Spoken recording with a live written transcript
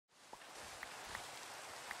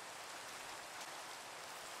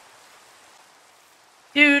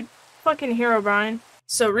Dude, fucking Herobrine.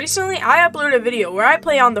 So recently, I uploaded a video where I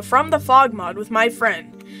play on the From the Fog mod with my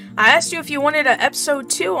friend. I asked you if you wanted an episode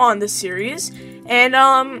 2 on this series, and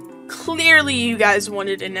clearly you guys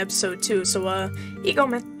wanted an episode 2, so here you go,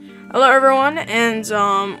 man. Hello everyone, and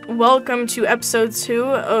welcome to episode 2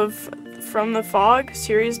 of From the Fog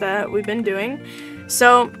series that we've been doing.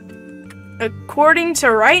 So, according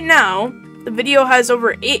to right now, the video has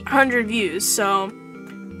over 800 views, so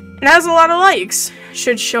it has a lot of likes.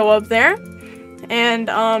 Should show up there. And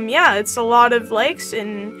yeah, it's a lot of likes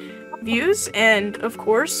and views, and of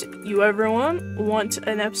course you everyone want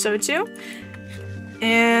an episode 2,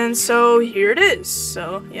 and so here it is.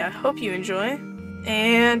 So yeah, hope you enjoy.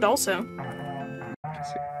 And also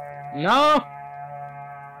no.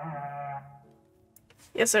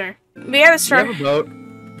 Yes sir, we gotta start. You have a boat.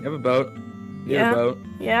 You have a boat. You Yeah. have a boat.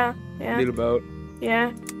 Yeah, You need a boat.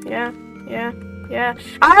 yeah.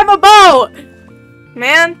 I have a boat,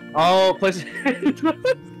 man. Oh, place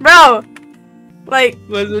Bro, like,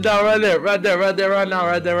 place it down right there, right now,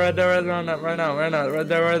 right now.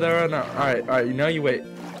 Alright, you know you wait.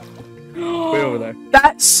 Wait over there.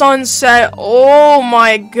 that sunset, oh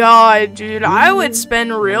my god, dude. I would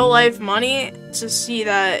spend real life money to see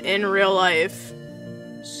that in real life.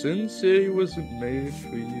 Sin City wasn't made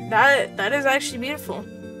for you. That is actually beautiful.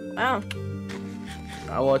 Wow.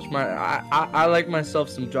 I watch I like myself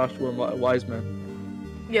some Joshua Wiseman.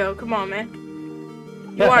 Yo, come on, man.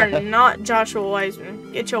 You are not Joshua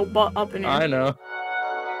Wiseman. Get your butt up in here. I know.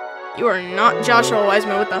 You are not Joshua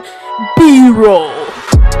Wiseman with the B-roll.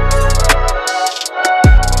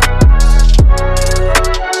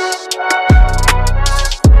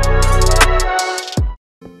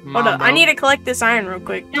 Hold up, I need to collect this iron real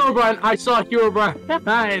quick. Herobrine, I saw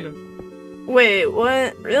Herobrine. Wait,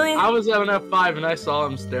 what? Really? I was at an F5 and I saw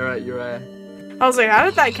him stare at your ass. I was like, how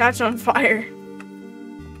did that catch on fire?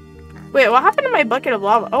 Wait, what happened to my bucket of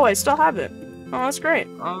lava? Oh, I still have it. Oh, that's great.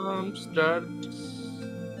 Judge.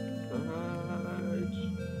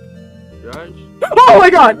 Oh my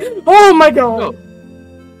god! Oh my god! Go.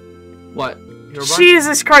 What? Herobrine?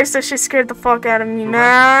 Jesus Christ, that shit scared the fuck out of me, Herobrine?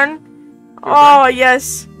 man. Herobrine? Oh,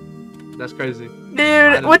 yes. That's crazy.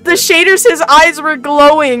 Dude, with the shaders, his eyes were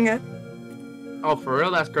glowing. Oh, for real?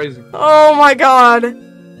 That's crazy. Oh my god.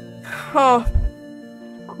 Oh.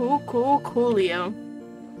 Coolio.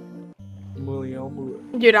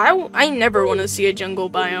 Dude, I never want to see a jungle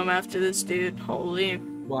biome after this, dude. Holy.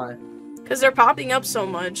 Why? Because they're popping up so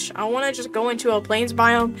much. I want to just go into a plains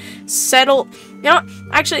biome, settle. You know what?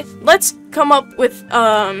 Actually, let's come up with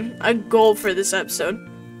a goal for this episode.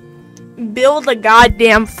 Build a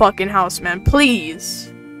goddamn fucking house, man. Please.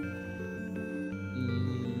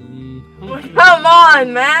 Come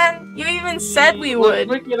on, man. You even said we would.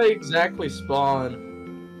 Look at it exactly spawn.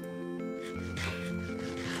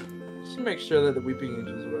 Just to make sure that the Weeping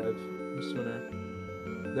Angels arrive sooner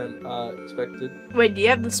than expected. Wait, do you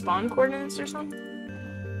have the spawn coordinates or something?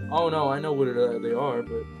 Oh no, I know what they are,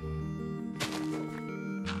 but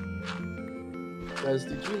guys,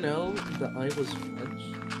 did you know that I was French?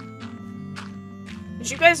 Did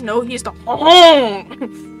you guys know he's the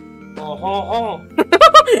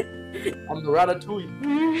I'm the Ratatouille.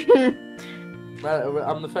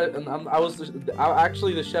 I'm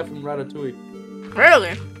actually the chef in Ratatouille.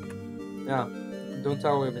 Really? Yeah. Don't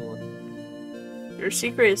tell anyone. Your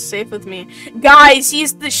secret is safe with me. Guys,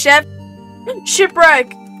 he's the chef.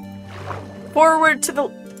 Shipwreck. Forward to the...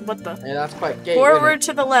 What the? Hey, that's quite gay. Forward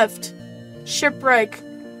to the left. Shipwreck.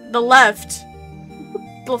 The left.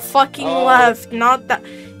 The fucking left. Not that.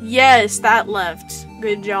 Yes, that left.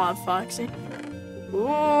 Good job, Foxy.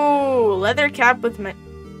 Ooh, leather cap with my...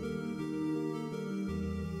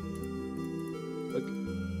 Look.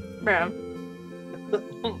 Bro.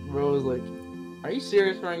 Bro was like, are you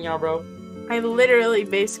serious right now, bro? I literally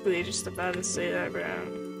basically just about to say that, bro.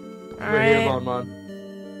 We're here, Alright. Bon.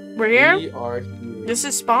 We're here? We are here. This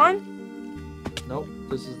is spawn? Nope,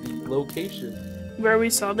 this is the location. Where we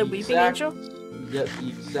saw the Weeping Angel? Yep, the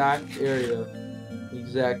exact area. The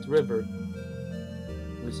exact river.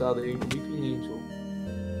 We saw the Weeping Angel.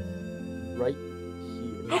 Right here.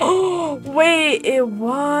 Oh, wait, it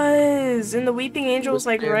was! And the Weeping Angel was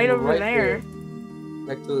like right over there.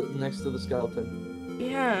 Next to the skeleton.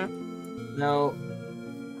 Yeah. Now.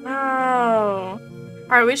 Oh.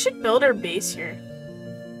 Alright, we should build our base here.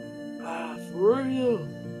 For real.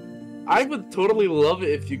 I would totally love it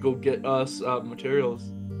if you go get us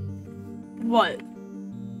materials. What?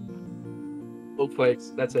 Oak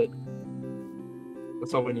flakes, that's it.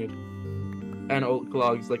 That's all we need. And oak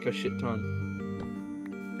logs, like a shit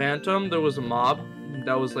ton. Phantom, there was a mob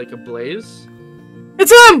that was like a blaze.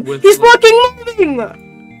 It's him! He's fucking moving!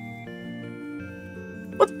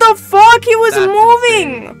 What the fuck? He was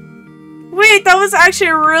moving! Insane. Wait, that was actually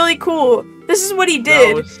really cool. This is what he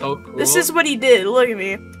did. That was so cool. This is what he did. Look at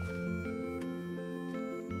me.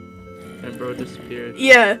 And bro disappeared.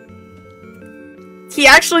 Yeah. He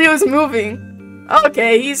actually was moving.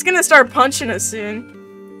 Okay, he's gonna start punching us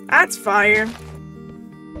soon. That's fire.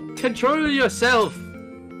 Control yourself!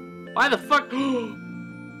 Why the fuck?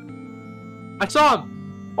 I saw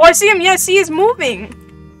him! Oh, I see him. Yes, he is moving.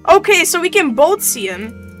 Okay, so we can both see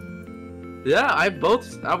him. Yeah,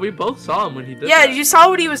 we both saw him when he did Yeah, that. you saw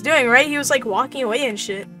what he was doing, right? He was like walking away and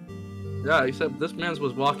shit. Yeah, except this man's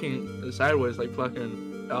was walking sideways like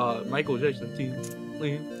fucking Michael Jackson.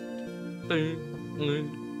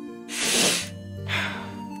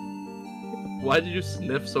 Why did you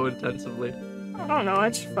sniff so intensively? I don't know, I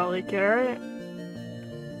just felt like it, alright?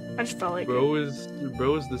 I just felt like bro is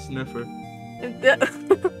the sniffer.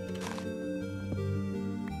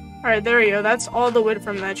 Alright, there we go. That's all the wood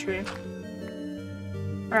from that tree.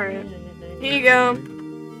 Alright. Here you go.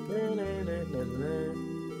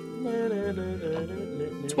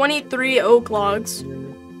 23 oak logs.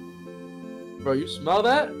 Bro, you smell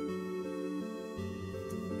that?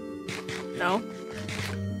 No.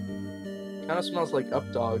 Kinda smells like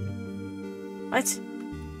Updog. What?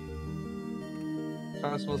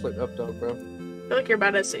 Kinda smells like Updog, bro. I feel like you're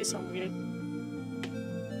about to say something weird.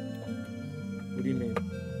 What do you mean?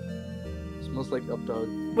 It smells like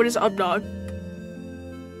Updog. What is up, dog?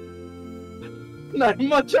 Not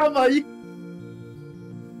much, how about you?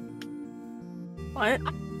 What?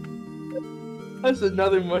 I said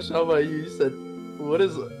nothing much, how about you? You said, what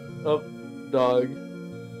is up, dog?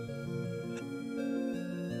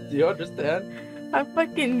 Do you understand? I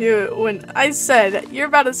fucking knew it when I said, you're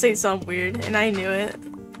about to say something weird, and I knew it.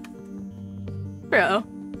 Bro.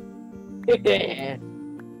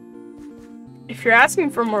 If you're asking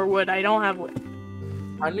for more wood, I don't have wood.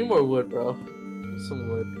 I need more wood, bro. Some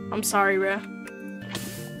wood. I'm sorry, bro.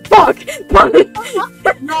 Fuck!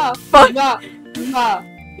 Nah, fuck! Nah.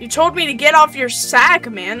 You told me to get off your sack,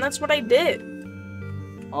 man. That's what I did.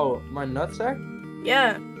 Oh, my nutsack?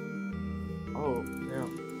 Yeah. Oh, yeah.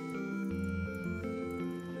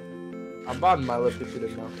 I'm biting my lip if you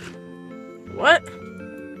didn't know. What?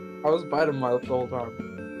 I was biting my lip the whole time.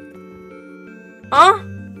 Huh?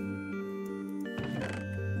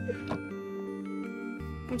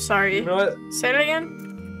 I'm sorry. You know what? Say it again?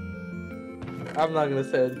 I'm not gonna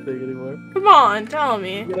say anything anymore. Come on, tell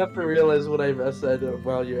me. You're gonna have to realize what I've said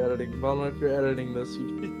while you're editing. Well, if you're editing this,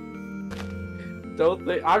 you don't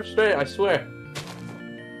think I'm straight. I swear.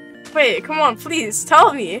 Wait, come on, please,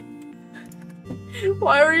 tell me.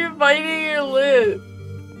 Why were you biting your lip?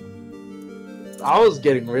 I was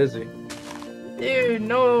getting rizzy. Dude,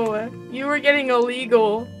 no. You were getting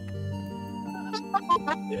illegal.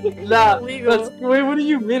 Nah, Illegal. wait, what do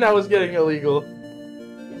you mean I was getting illegal?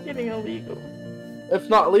 You're getting illegal. If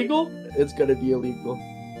not legal, it's gonna be illegal.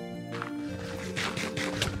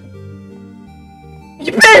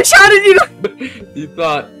 You bitch! How did you know? You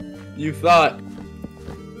thought. You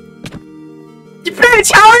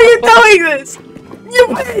bitch! How are you doing this? You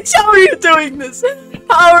bitch! How are you doing this?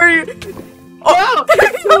 How are you? Oh!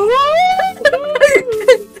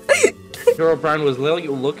 Herobrine was literally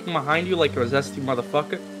looking behind you like a zesty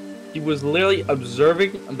motherfucker. He was literally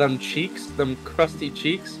observing them cheeks, them crusty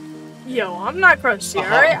cheeks. Yo, I'm not crusty,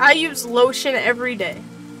 alright? I use lotion every day.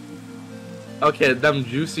 Okay, them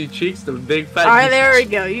juicy cheeks, them big fat Alright, juicy there we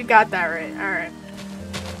cheeks. go. You got that right. Alright.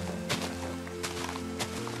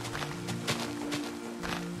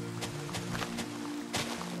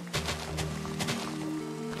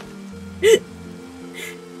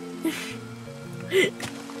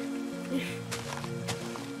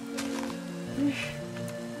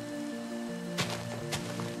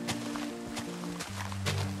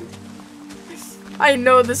 I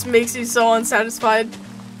know this makes you so unsatisfied.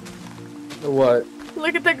 What?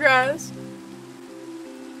 Look at the grass.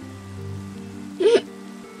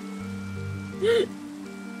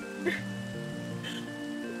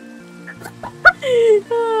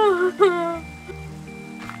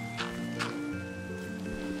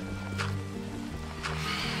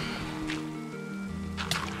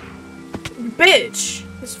 Bitch!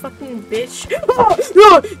 This fucking bitch. Oh,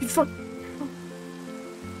 no! You fuck.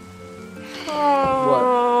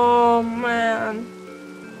 Oh, man.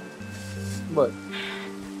 What?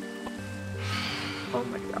 Oh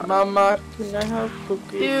my god. Mama, can I have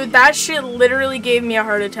cookie? Dude, that shit literally gave me a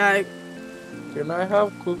heart attack. Can I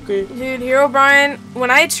have cookie? Dude, Herobrine,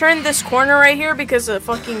 when I turned this corner right here because a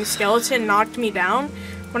fucking skeleton knocked me down,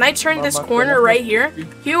 When I turned this Mama, corner can I right have here,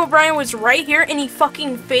 cookie? Herobrine was right here and he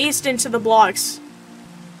fucking phased into the blocks.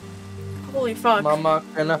 Holy fuck. Mama,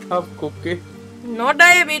 can I have cookie? No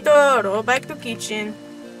diabetes, go back to kitchen.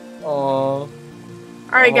 Oh.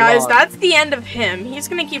 Alright Hold guys, on. that's the end of him. He's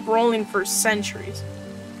gonna keep rolling for centuries.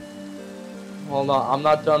 Hold on, I'm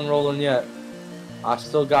not done rolling yet. I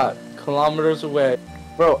still got kilometers away.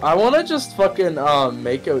 Bro, I wanna just fucking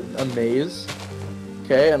make a maze.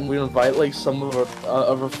 Okay, and we invite like some of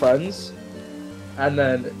our friends. And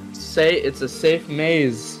then say it's a safe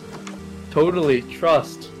maze. Totally,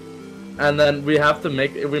 trust. And then we have to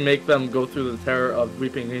make them go through the terror of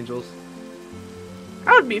weeping angels.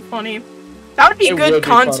 That would be funny. That would be It good would be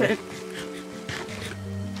content.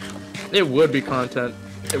 It would be content.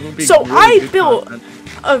 It would be So really I good built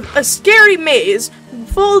content. a scary maze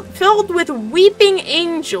filled with weeping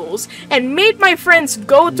angels and made my friends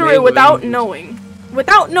go through Made it without angels. knowing.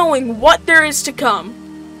 Without knowing what there is to come.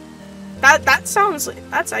 That sounds like,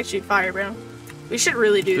 that's actually fire, bro. We should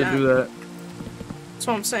really do that. That's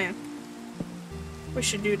what I'm saying. We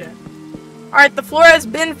should do that. Alright, the floor has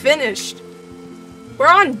been finished. We're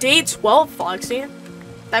on day 12, Foxy.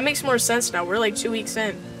 That makes more sense now. We're like 2 weeks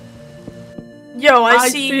in. Yo, I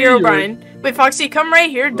see see Herobrine. Wait, Foxy, come right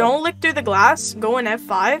here. Don't look through the glass. Go in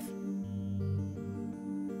F5.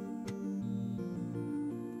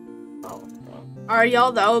 Alright,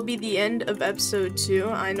 y'all, that will be the end of episode 2.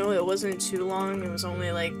 I know it wasn't too long. It was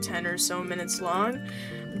only like 10 or so minutes long.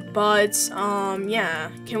 But, yeah.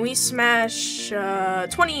 Can we smash,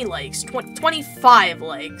 20 likes? 25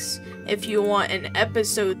 likes if you want an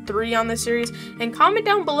episode 3 on the series. And comment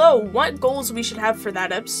down below what goals we should have for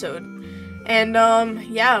that episode. And,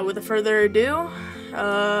 yeah, without further ado,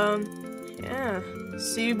 yeah.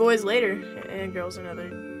 See you boys later. And girls and other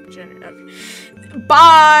gender. Okay.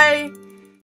 Bye!